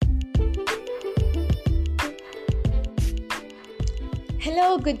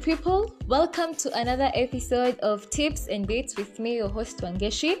Hello, good people. Welcome to another episode of Tips and Bits with me, your host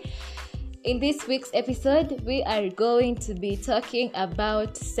Wangeshi. In this week's episode, we are going to be talking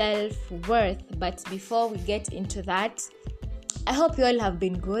about self-worth. But before we get into that, I hope you all have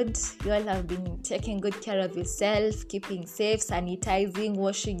been good. You all have been taking good care of yourself, keeping safe, sanitizing,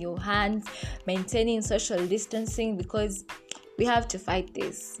 washing your hands, maintaining social distancing, because we have to fight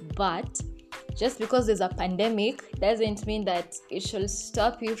this. But just because there's a pandemic doesn't mean that it should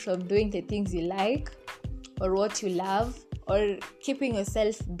stop you from doing the things you like or what you love or keeping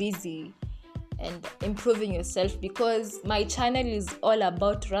yourself busy and improving yourself, because my channel is all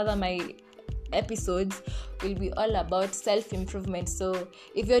about, rather my episodes will be all about self-improvement. So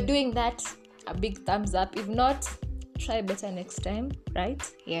if you're doing that, a big thumbs up. If not, try better next time, right?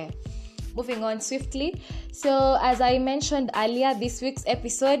 Yeah. Moving on swiftly. So as I mentioned earlier, this week's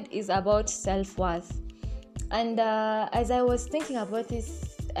episode is about self-worth. And as I was thinking about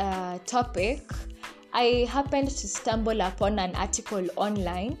this topic, I happened to stumble upon an article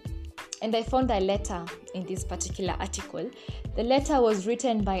online, and I found a letter in this particular article. The letter was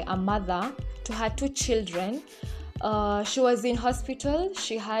written by a mother to her two children. She was in hospital.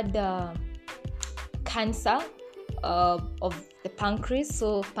 She had cancer of the pancreas,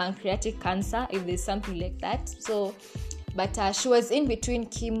 so pancreatic cancer, if there's something like that. So, but she was in between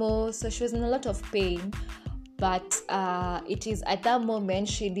chemo, so she was in a lot of pain. But it is at that moment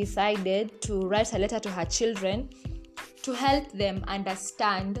she decided to write a letter to her children to help them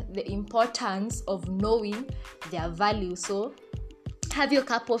understand the importance of knowing their value. So, have your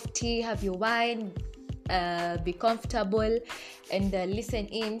cup of tea, have your wine, be comfortable, and listen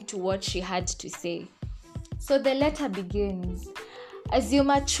in to what she had to say. So the letter begins: as you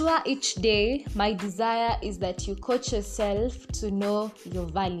mature each day, my desire is that you coach yourself to know your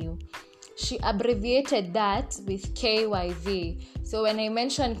value. She abbreviated that with KYV. So when I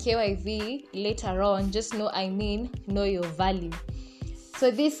mention KYV later on, just know I mean know your value.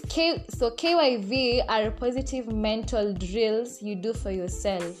 So KYV are positive mental drills you do for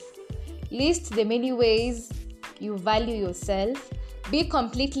yourself. List the many ways you value yourself. Be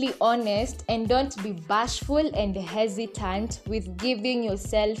completely honest and don't be bashful and hesitant with giving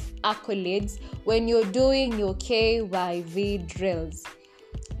yourself accolades when you're doing your KYV drills.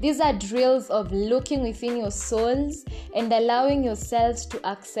 These are drills of looking within your souls and allowing yourselves to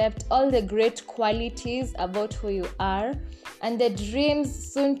accept all the great qualities about who you are and the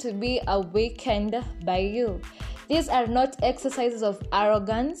dreams soon to be awakened by you. These are not exercises of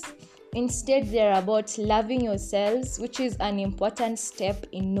arrogance. Instead, they're about loving yourselves, which is an important step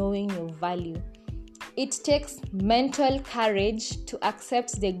in knowing your value. It takes mental courage to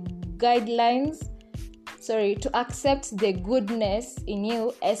accept the goodness in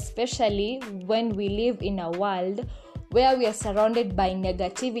you, especially when we live in a world where we are surrounded by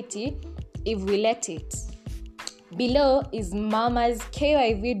negativity if we let it. Below is Mama's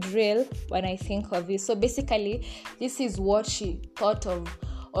KYV drill when I think of it. So basically, this is what she thought of,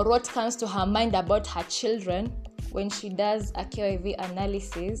 or what comes to her mind about her children when she does a KYV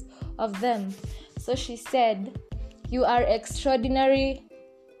analysis of them. So she said, you are extraordinary,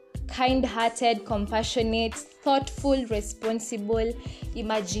 kind-hearted, compassionate, thoughtful, responsible,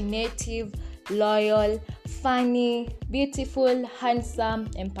 imaginative, loyal, funny, beautiful, handsome,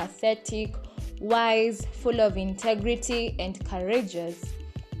 empathetic, wise, full of integrity, and courageous.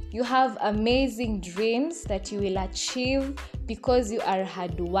 You have amazing dreams that you will achieve because you are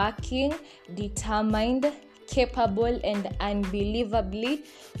hardworking, determined, capable, and unbelievably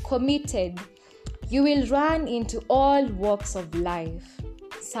committed. You will run into all walks of life.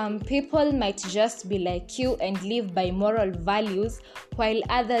 Some people might just be like you and live by moral values, while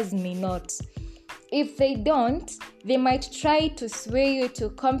others may not. If they don't, they might try to sway you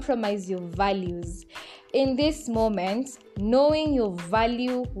to compromise your values. In this moment, knowing your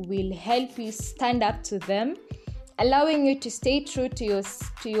value will help you stand up to them, allowing you to stay true to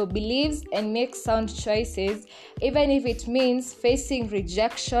your beliefs and make sound choices, even if it means facing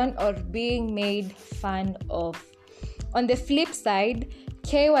rejection or being made fun of. On the flip side,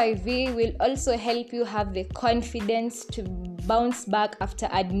 KYV will also help you have the confidence to bounce back after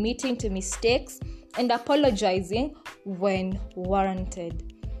admitting to mistakes and apologizing when warranted.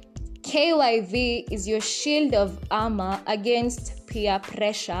 KYV is your shield of armor against peer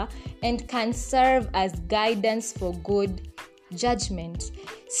pressure and can serve as guidance for good judgment.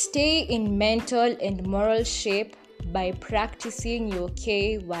 Stay in mental and moral shape by practicing your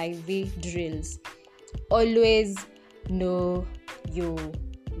KYV drills. Always know your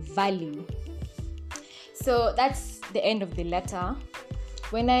value. So that's the end of the letter.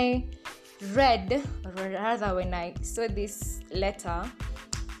 When I read, or rather when I saw this letter,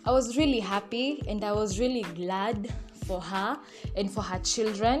 I was really happy and I was really glad for her and for her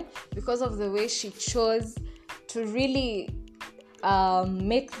children because of the way she chose to really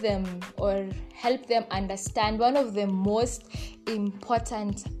make them or help them understand one of the most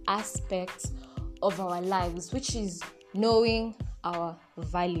important aspects of our lives, which is knowing our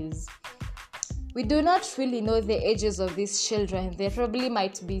values. We do not really know the ages of these children. They probably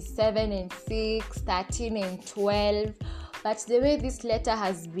might be 7 and 6, 13 and 12. But the way this letter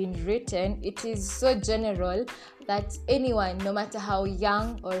has been written, it is so general that anyone, no matter how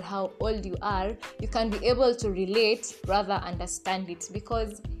young or how old you are, you can be able to relate, rather understand it.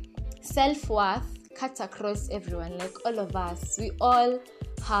 Because self-worth cuts across everyone, like all of us. We all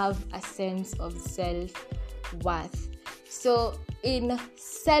have a sense of self-worth. So in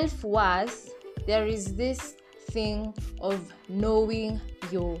self-worth, there is this thing of knowing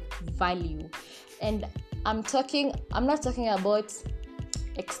your value. And I'm not talking about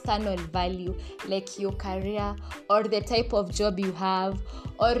external value like your career or the type of job you have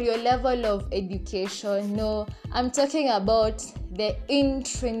or your level of education. No, I'm talking about the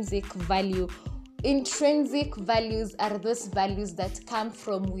intrinsic value. Intrinsic values are those values that come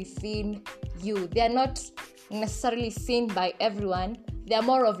from within you. They are not necessarily seen by everyone. They are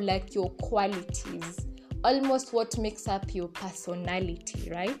more of like your qualities, almost what makes up your personality,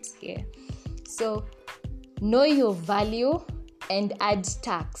 right? Yeah. So know your value and add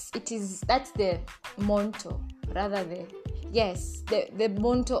tax. That's the motto, the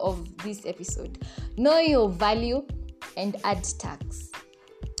motto of this episode. Know your value and add tax.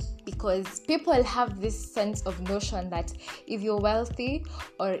 Because people have this sense of notion that if you're wealthy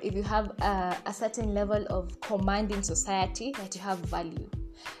or if you have a certain level of command in society, that you have value.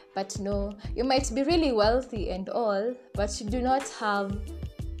 But no, you might be really wealthy and all, but you do not have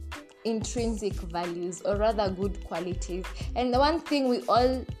intrinsic values, or rather good qualities. And the one thing we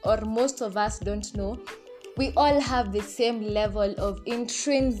all, or most of us, don't know, we all have the same level of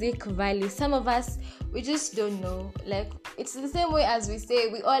intrinsic value. Some of us, we just don't know. Like, it's the same way as we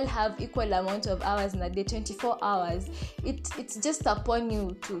say we all have equal amount of hours in a day, 24 hours. It's just upon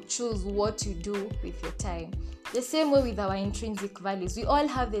you to choose what you do with your time. The same way with our intrinsic values. We all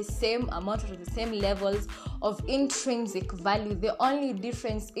have the same amount or the same levels of intrinsic value. The only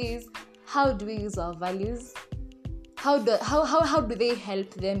difference is how do we use our values? How do they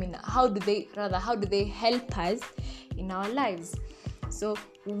help them how do they help us in our lives? So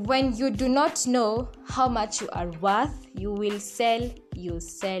when you do not know how much you are worth, you will sell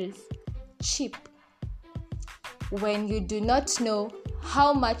yourself cheap. When you do not know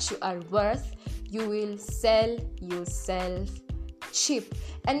how much you are worth, you will sell yourself cheap.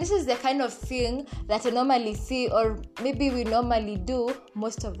 And this is the kind of thing that I normally see, or maybe we normally do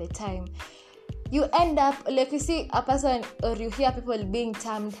most of the time. You end up, like you see a person, or you hear people being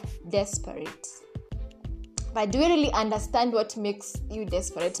termed desperate. But do you really understand what makes you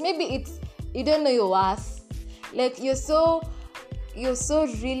desperate? Maybe it's you don't know your worth. Like you're so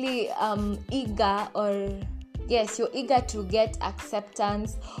really eager, or yes, you're eager to get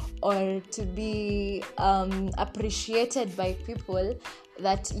acceptance or to be appreciated by people,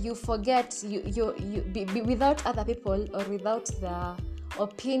 that you forget you without other people or without the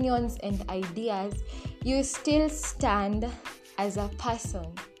opinions and ideas, you still stand as a person.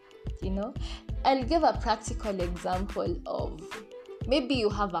 I'll give a practical example of, maybe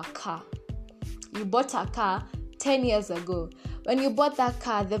you have a car. You bought a car 10 years ago. When you bought that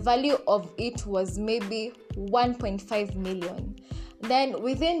car, the value of it was maybe 1.5 million. Then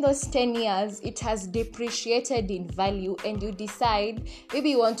within those 10 years, it has depreciated in value, and you decide maybe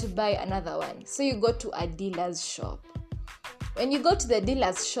you want to buy another one. So you go to a dealer's shop. When you go to the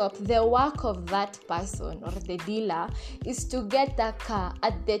dealer's shop, the work of that person or the dealer is to get that car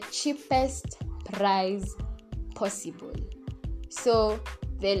at the cheapest price possible. So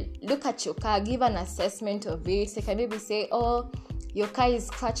they'll look at your car, give an assessment of it. They can maybe say, your car is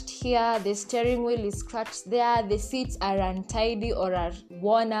scratched here, the steering wheel is scratched there, the seats are untidy or are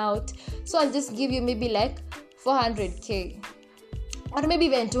worn out. So I'll just give you maybe like 400k. Or maybe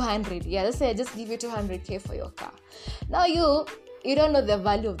even 200. Yeah, let's say I just give you 200k for your car. Now you don't know the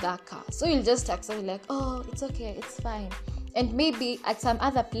value of that car. So you'll just accept it like, it's okay, it's fine. And maybe at some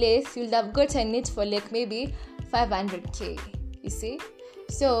other place, you'll have gotten it for like maybe 500k. You see?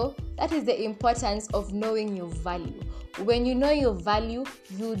 So that is the importance of knowing your value. When you know your value,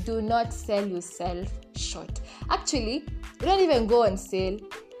 you do not sell yourself short. Actually, you don't even go on sale.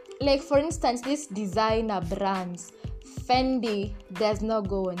 Like for instance, these designer brands, Fendi does not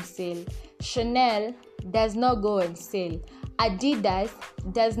go on sale. Chanel does not go on sale. Adidas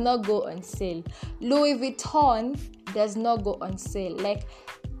does not go on sale. Louis Vuitton does not go on sale. Like,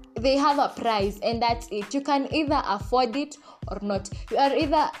 they have a price and that's it. You can either afford it or not. You are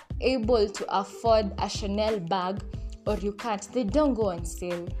either able to afford a Chanel bag or you can't. They don't go on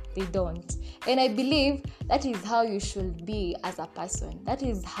sale. They don't. And I believe that is how you should be as a person. That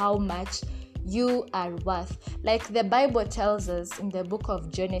is how much you are worth. Like the Bible tells us in the book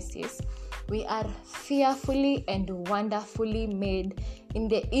of Genesis, we are fearfully and wonderfully made in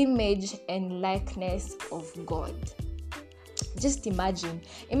the image and likeness of God. Just imagine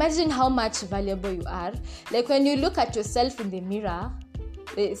how much valuable you are. Like when you look at yourself in the mirror,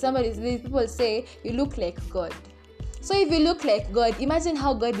 people say you look like God. So if you look like God, imagine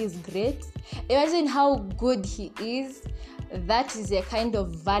how God is great. Imagine how good He is. That is the kind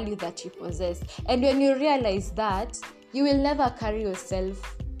of value that you possess. And when you realize that, you will never carry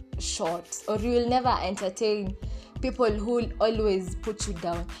yourself short, or you will never entertain people who will always put you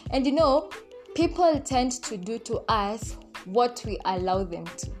down. And people tend to do to us what we allow them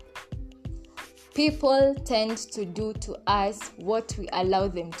to. People tend to do to us what we allow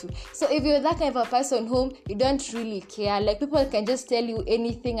them to. So if you're that kind of a person whom you don't really care, like people can just tell you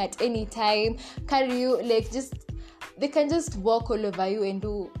anything at any time, carry you, they can just walk all over you and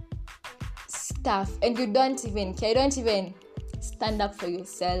do stuff, and you don't even care, you don't even stand up for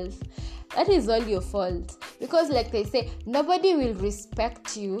yourself, that is all your fault. Because like they say, nobody will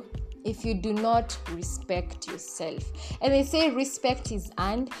respect you if you do not respect yourself. And they say respect is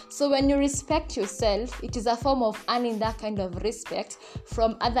earned. So when you respect yourself, it is a form of earning that kind of respect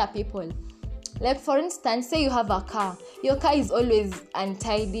from other people. Like for instance, say you have a car. Your car is always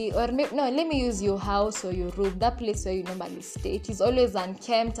untidy, or let me use your house or your room, that place where you normally stay. It is always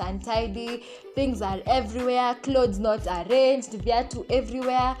unkempt, untidy. Things are everywhere, clothes not arranged, there to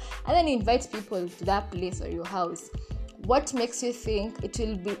everywhere. And then you invite people to that place or your house. What makes you think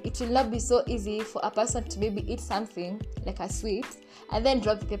it will not be so easy for a person to maybe eat something like a sweet and then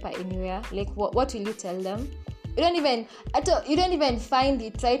drop the paper anywhere? Like what will you tell them? You don't even find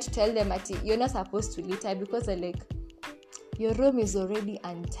it right to tell them that you're not supposed to litter, because they're like, your room is already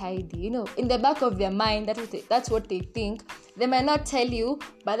untidy. In the back of their mind, that's what they think. They might not tell you,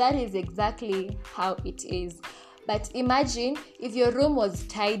 but that is exactly how it is. But imagine if your room was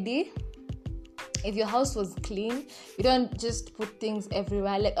tidy, if your house was clean, you don't just put things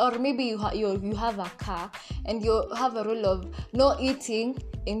everywhere. Or maybe you have a car and you have a rule of no eating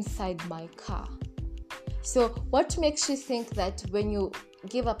inside my car. So what makes you think that when you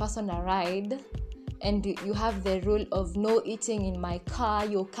give a person a ride and you have the rule of no eating in my car,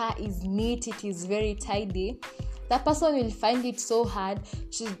 your car is neat, it is very tidy, that person will find it so hard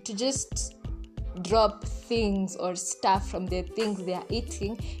to just drop things or stuff from the things they are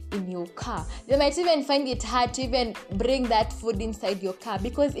eating in your car. They might even find it hard to even bring that food inside your car,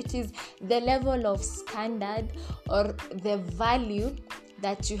 because it is the level of standard or the value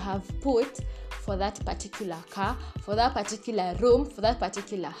that you have put for that particular car, for that particular room, for that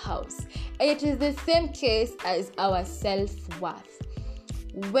particular house. And it is the same case as our self-worth.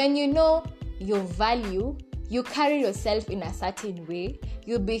 When you know your value, you carry yourself in a certain way,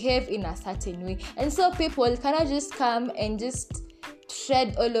 you behave in a certain way. And so people cannot just come and just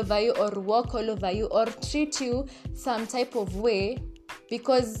tread all over you or walk all over you or treat you some type of way,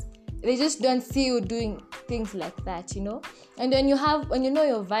 because they just don't see you doing things like that, And when you know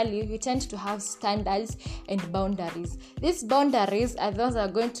your value, you tend to have standards and boundaries. These boundaries are those that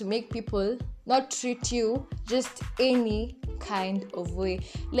are going to make people not treat you just any kind of way.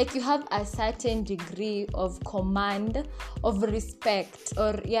 Like you have a certain degree of command of respect,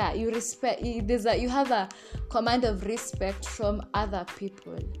 or you have a command of respect from other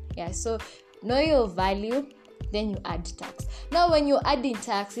people. So know your value, then you add tax. Now when you add in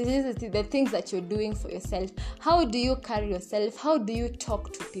tax, this is the things that you're doing for yourself. How do you carry yourself? How do you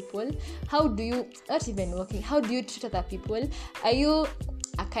talk to people? How do you treat other people? Are you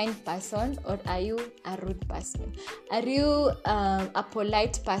a kind person, or are you a rude person? Are you a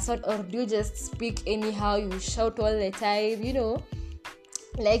polite person, or do you just speak anyhow? You shout all the time,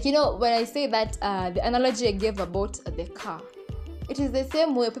 when I say that, the analogy I gave about the car, it is the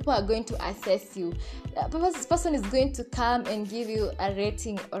same way people are going to assess you. This person is going to come and give you a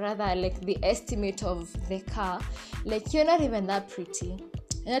rating, or rather like the estimate of the car. Like you're not even that pretty,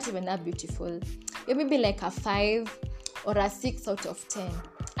 you're not even that beautiful, you're maybe like a 5 or a 6 out of 10,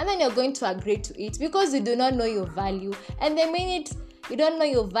 and then you're going to agree to it because you do not know your value. And the minute you don't know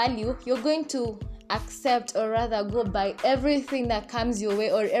your value, you're going to accept, or rather go by everything that comes your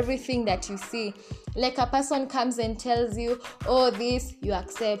way or everything that you see. Like a person comes and tells you, oh, this you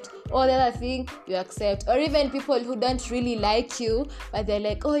accept, oh, the other thing you accept. Or even people who don't really like you, but they're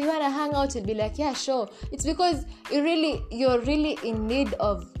like, oh, you want to hang out? You'll be like, yeah, sure. It's because you're really in need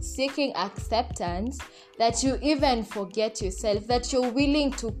of seeking acceptance that you even forget yourself, that you're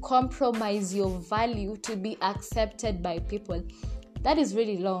willing to compromise your value to be accepted by people. That is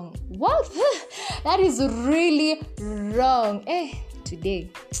really wrong. What? That is really wrong.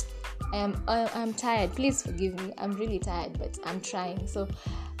 Today I'm tired. Please forgive me. I'm really tired, but I'm trying. So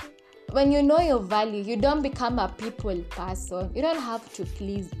when you know your value, you don't become a people person. You don't have to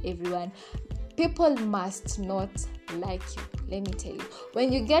please everyone. People must not like you. Let me tell you.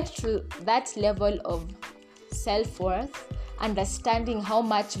 When you get to that level of self-worth, understanding how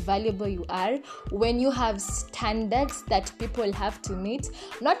much valuable you are, when you have standards that people have to meet,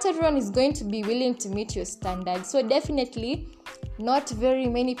 not everyone is going to be willing to meet your standards. So definitely not very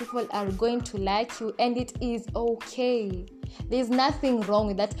many people are going to like you, and it is okay. There's nothing wrong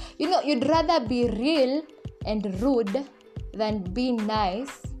with that. You'd rather be real and rude than be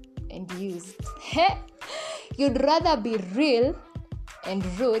nice and used. You'd rather be real and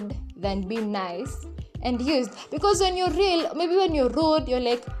rude than be nice and used. Because when you're real, maybe when you're rude, you're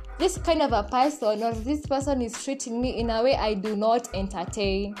like, this kind of a person, or this person is treating me in a way I do not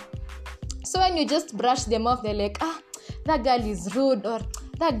entertain. So when you just brush them off, they're like, that girl is rude, or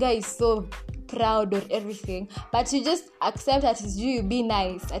that guy is so proud, or everything. But you just accept that it's you be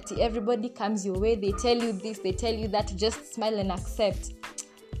nice. That everybody comes your way, they tell you this, they tell you that, you just smile and accept.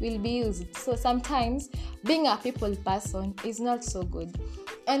 Will be used. So sometimes being a people person is not so good.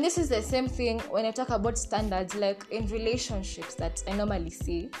 And this is the same thing when I talk about standards, like in relationships that I normally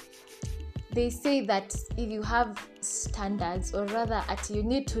see. They say that if you have standards, or rather you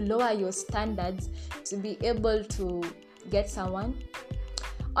need to lower your standards to be able to get someone.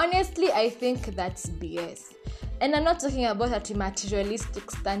 Honestly, I think that's BS. And I'm not talking about materialistic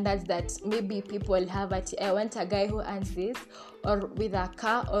standards that maybe people have I want a guy who earns this, or with a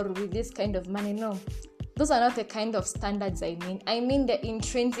car, or with this kind of money. No. Those are not the kind of standards I mean. I mean the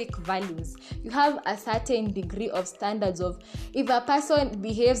intrinsic values. You have a certain degree of standards of, if a person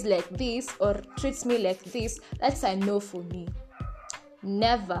behaves like this or treats me like this, that's a no for me.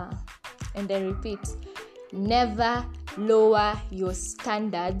 Never, and I repeat, never lower your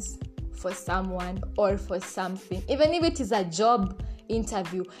standards for someone or for something. Even if it is a job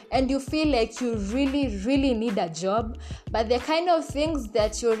interview and you feel like you really need a job, but the kind of things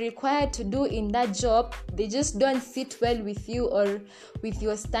that you're required to do in that job, they just don't sit well with you or with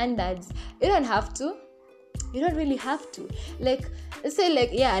your standards. You don't really have to. Like, let's say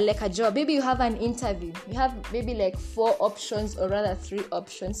like a job, maybe you have an interview, you have maybe like 4 options, or rather 3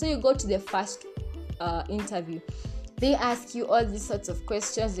 options. So you go to the first interview. They ask you all these sorts of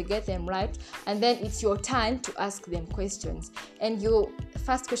questions, you get them right, and then it's your turn to ask them questions. And your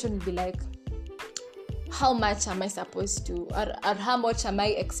first question will be like, how much am I supposed to, or how much am I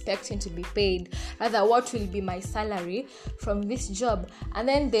expecting to be paid? Rather, what will be my salary from this job? And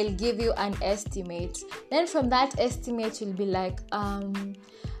then they'll give you an estimate. Then from that estimate, you'll be like,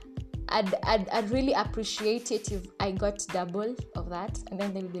 I'd really appreciate it if I got double of that. And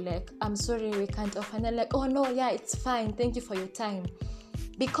then they'll be like, I'm sorry, we can't offer. And they're like, oh no, yeah, it's fine, thank you for your time.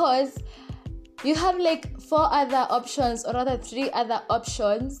 Because you have like 4 other options, or rather 3 other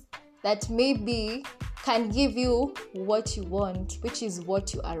options that maybe can give you what you want, which is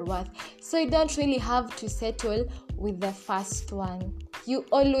what you are worth. So you don't really have to settle with the first one. You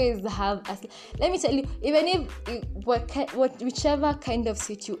always have, let me tell you, even if whichever kind of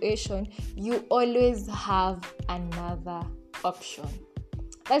situation, you always have another option.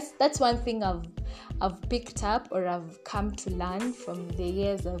 That's one thing I've picked up, or I've come to learn from the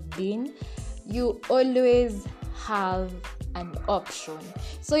years I've been. You always have an option.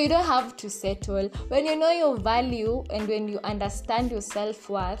 So you don't have to settle. When you know your value and when you understand your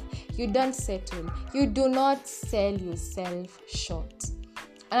self-worth, you don't settle. You do not sell yourself short.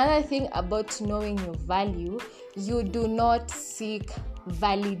 Another thing about knowing your value, you do not seek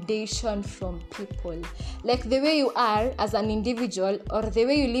validation from people. Like the way you are as an individual, or the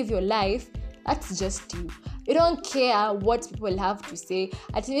way you live your life, that's just you. You don't care what people have to say.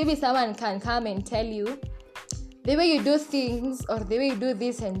 Until maybe someone can come and tell you, the way you do things, or the way you do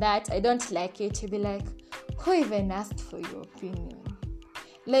this and that, I don't like it. You'll be like, who even asked for your opinion?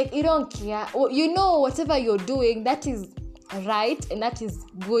 Like, you don't care. You know whatever you're doing, that is right, and that is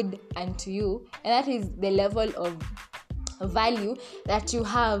good unto you, and that is the level of value that you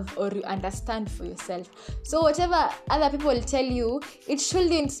have or you understand for yourself. So whatever other people tell you, it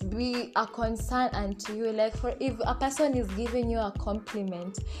shouldn't be a concern unto you. Like, for if a person is giving you a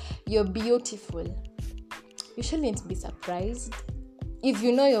compliment, you're beautiful, you shouldn't be surprised if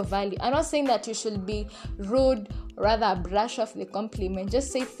you know your value. I'm not saying that you should be rude, rather brush off the compliment.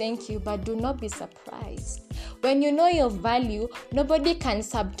 Just say thank you, but do not be surprised. When you know your value, nobody can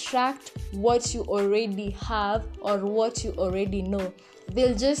subtract what you already have or what you already know.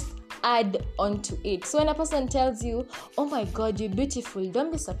 They'll just add onto it. So when a person tells you, oh my God, you're beautiful,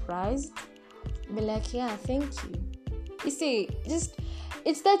 don't be surprised. Be like, yeah, thank you. You see,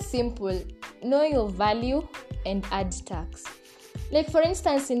 it's that simple. Know your value and add tags. Like, for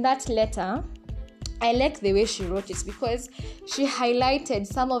instance, in that letter, I like the way she wrote it because she highlighted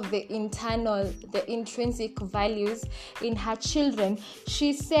some of the intrinsic values in her children.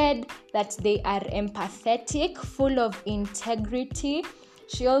 She said that they are empathetic, full of integrity.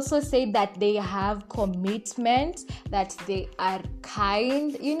 She also said that they have commitment, that they are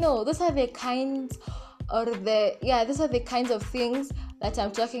kind. Those are the kinds of things that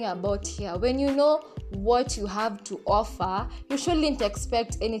I'm talking about here. When you know what you have to offer, you shouldn't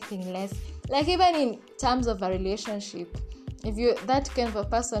expect anything less. Like, even in terms of a relationship, if you're that kind of a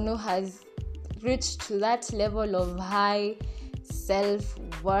person who has reached to that level of high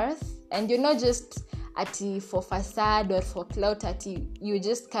self-worth, and you're not just for facade or for clout, you're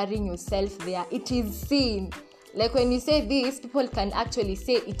just carrying yourself there, it is seen. Like, when you say this, people can actually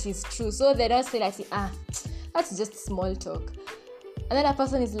say it is true. So they don't say like, that's just small talk. And then a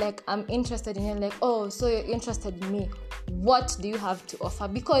person is like, I'm interested in you. Like, oh, so you're interested in me. What do you have to offer?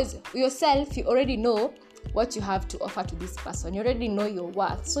 Because yourself, you already know what you have to offer to this person. You already know your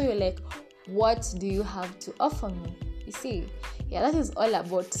worth. So you're like, what do you have to offer me? You see? Yeah, that is all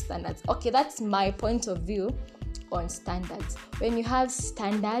about standards. Okay, that's my point of view on standards. When you have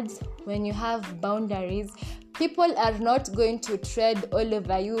standards, when you have boundaries, people are not going to tread all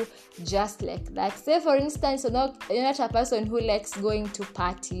over you just like that. Say, for instance, you're not a person who likes going to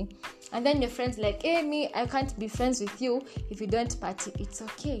party, and then your friends like, hey, me, I can't be friends with you if you don't party. It's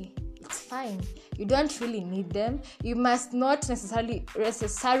okay. It's fine. You don't really need them. You must not necessarily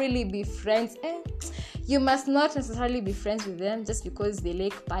be friends. You must not necessarily be friends with them just because they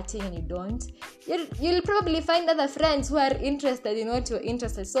like partying and you don't. You'll probably find other friends who are interested in what you're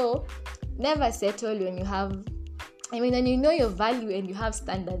interested. So never settle when you know your value and you have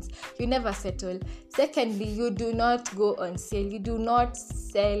standards. You never settle. Secondly, you do not go on sale. You do not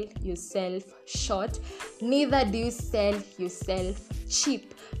sell yourself short. Neither do you sell yourself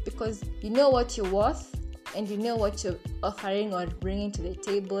cheap, because you know what you're worth and you know what you're offering or bringing to the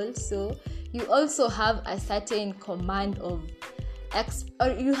table. So you also have a certain command of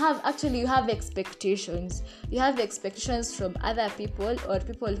you have expectations. You have expectations from other people or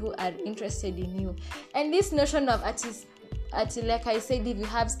people who are interested in you. And this notion of like I said, if you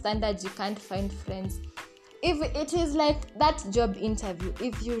have standards, you can't find friends. If it is like that job interview,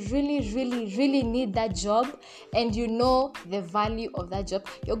 if you really, really, really need that job and you know the value of that job,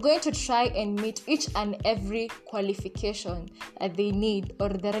 you're going to try and meet each and every qualification that they need or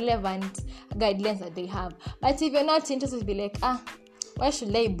the relevant guidelines that they have. But if you're not interested, be like, why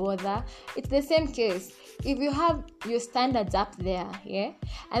should I bother? It's the same case. If you have your standards up there, yeah,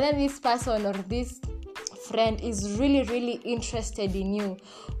 and then this person or this friend is really, really interested in you,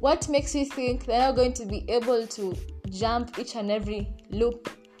 what makes you think they're not going to be able to jump each and every loop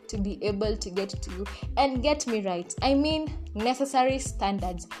to be able to get to you? And get me right, I mean necessary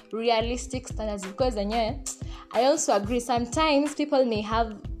standards, realistic standards, because I also agree sometimes people may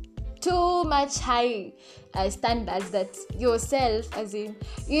have too much high standards that yourself, as in,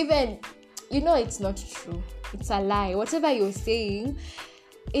 even it's not true, it's a lie. Whatever you're saying,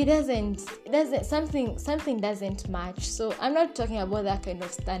 it doesn't something doesn't match. So I'm not talking about that kind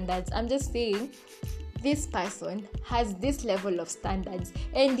of standards. I'm just saying this person has this level of standards,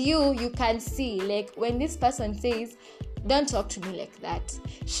 and you can see, like, when this person says, don't talk to me like that,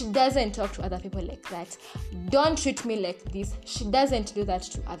 she doesn't talk to other people like that. Don't treat me like this, she doesn't do that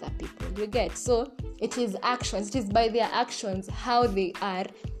to other people. You get? So it is actions. It is by their actions how they are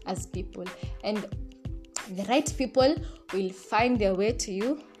as people. And the right people will find their way to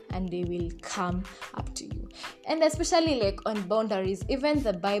you and they will come up to you. And especially like on boundaries, even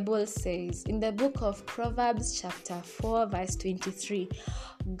the Bible says in the book of Proverbs chapter 4 verse 23,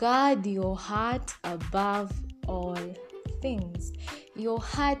 guard your heart above all things. Your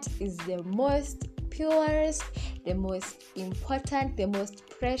heart is the most purest, the most important, the most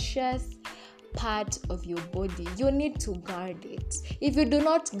precious part of your body. You need to guard it. If you do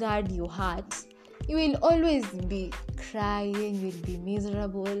not guard your heart, you will always be crying, you'll be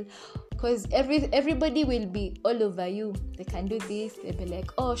miserable, because everybody will be all over you. They can do this, they'll be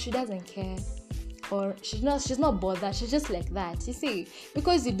like, oh, she doesn't care, or she's not bothered, she's just like that. You see,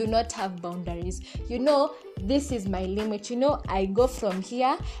 because you do not have boundaries. This is my limit. I go from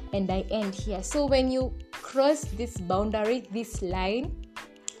here and I end here. So when you cross this boundary, this line,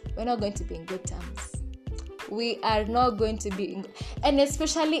 we're not going to be in good terms. We are not going to be and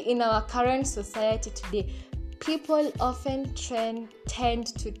especially in our current society today, people often tend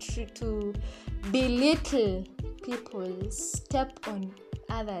to belittle people, step on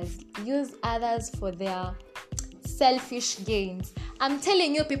others, use others for their selfish gains. I'm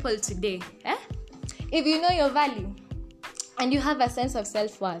telling you, people today, if you know your value and you have a sense of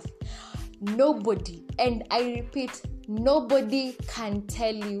self-worth, nobody, and I repeat, nobody can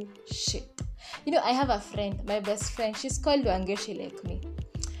tell you shit. I have a friend, my best friend, she's called Wangeshi like me.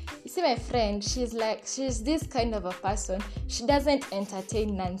 You see, my friend, she's this kind of a person. She doesn't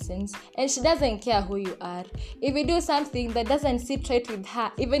entertain nonsense, and she doesn't care who you are. If you do something that doesn't sit right with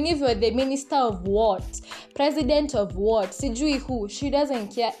her, even if you're the minister of what, president of what, sijui who, she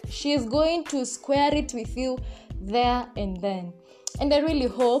doesn't care. She's going to square it with you there and then. And I really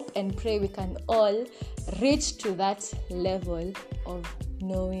hope and pray we can all reach to that level of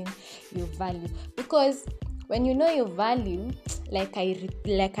knowing your value. Because when you know your value, like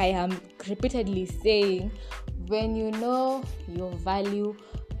I am repeatedly saying, when you know your value,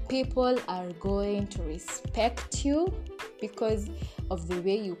 people are going to respect you because of the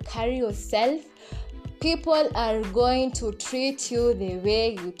way you carry yourself. People are going to treat you the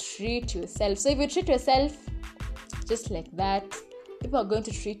way you treat yourself. So if you treat yourself just like that, people are going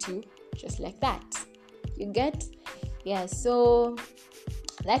to treat you just like that. You get? Yeah, so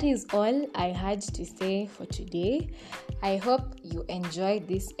that is all I had to say for today. I hope you enjoyed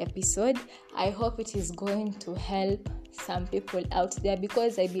this episode. I hope it is going to help some people out there,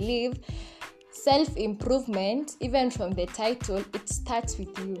 because I believe self-improvement, even from the title, it starts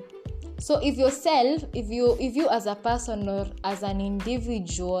with you. So if you as a person or as an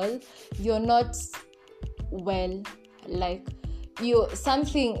individual, you're not well, like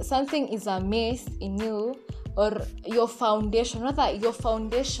something is amiss in you, or your foundation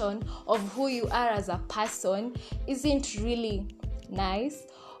of who you are as a person isn't really nice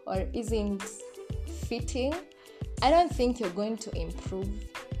or isn't fitting, I don't think you're going to improve.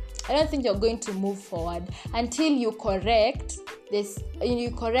 I don't think you're going to move forward until you correct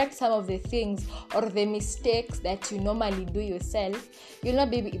some of the things or the mistakes that you normally do yourself.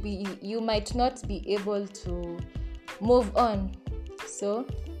 You might not be able to move on. So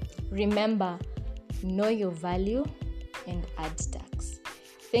remember, know your value and add tax.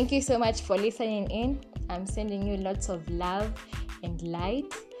 Thank you so much for listening in. I'm sending you lots of love and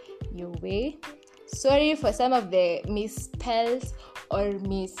light your way. Sorry for some of the misspelled or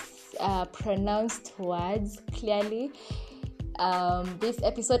mispronounced words. Clearly, I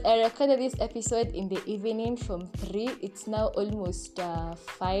recorded this episode in the evening from 3. It's now almost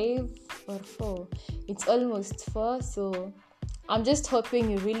 5 or 4. It's almost 4. So I'm just hoping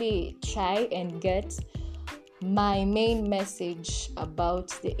you really try and get my main message about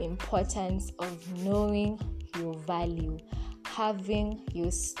the importance of knowing your value, having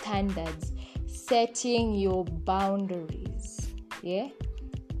your standards, setting your boundaries. Yeah?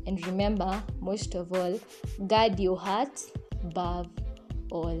 And remember, most of all, guard your heart above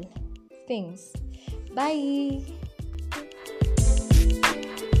all things. Bye.